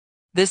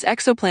This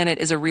exoplanet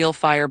is a real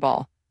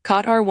fireball.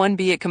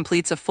 Qatar-1b, it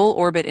completes a full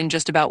orbit in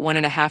just about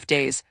 1.5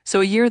 days,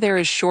 so a year there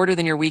is shorter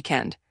than your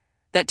weekend.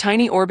 That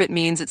tiny orbit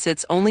means it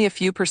sits only a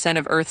few percent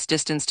of Earth's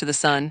distance to the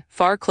Sun,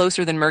 far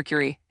closer than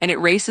Mercury, and it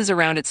races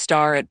around its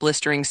star at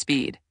blistering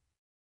speed.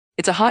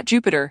 It's a hot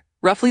Jupiter,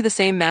 roughly the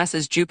same mass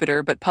as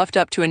Jupiter but puffed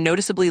up to a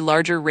noticeably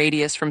larger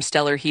radius from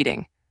stellar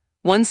heating.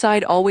 One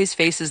side always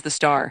faces the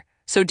star,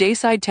 so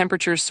dayside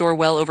temperatures soar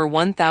well over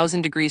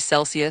 1,000 degrees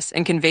Celsius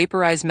and can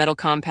vaporize metal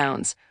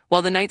compounds,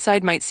 while the night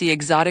side might see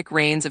exotic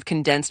rains of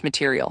condensed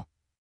material.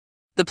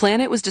 The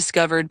planet was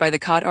discovered by the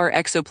Qatar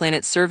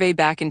Exoplanet Survey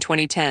back in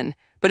 2010,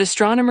 but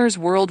astronomers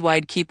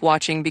worldwide keep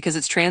watching because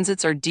its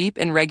transits are deep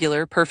and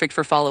regular, perfect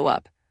for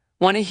follow-up.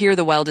 Want to hear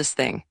the wildest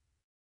thing?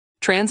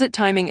 Transit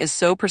timing is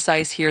so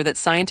precise here that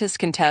scientists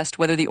can test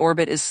whether the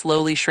orbit is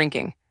slowly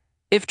shrinking.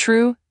 If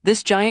true,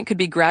 this giant could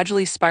be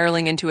gradually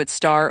spiraling into its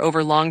star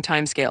over long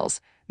timescales,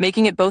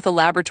 making it both a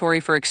laboratory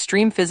for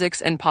extreme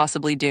physics and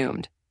possibly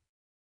doomed.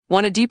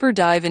 Want a deeper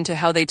dive into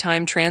how they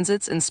time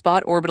transits and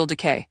spot orbital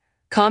decay?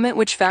 Comment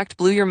which fact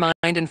blew your mind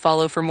and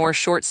follow for more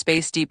short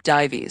space deep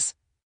dives.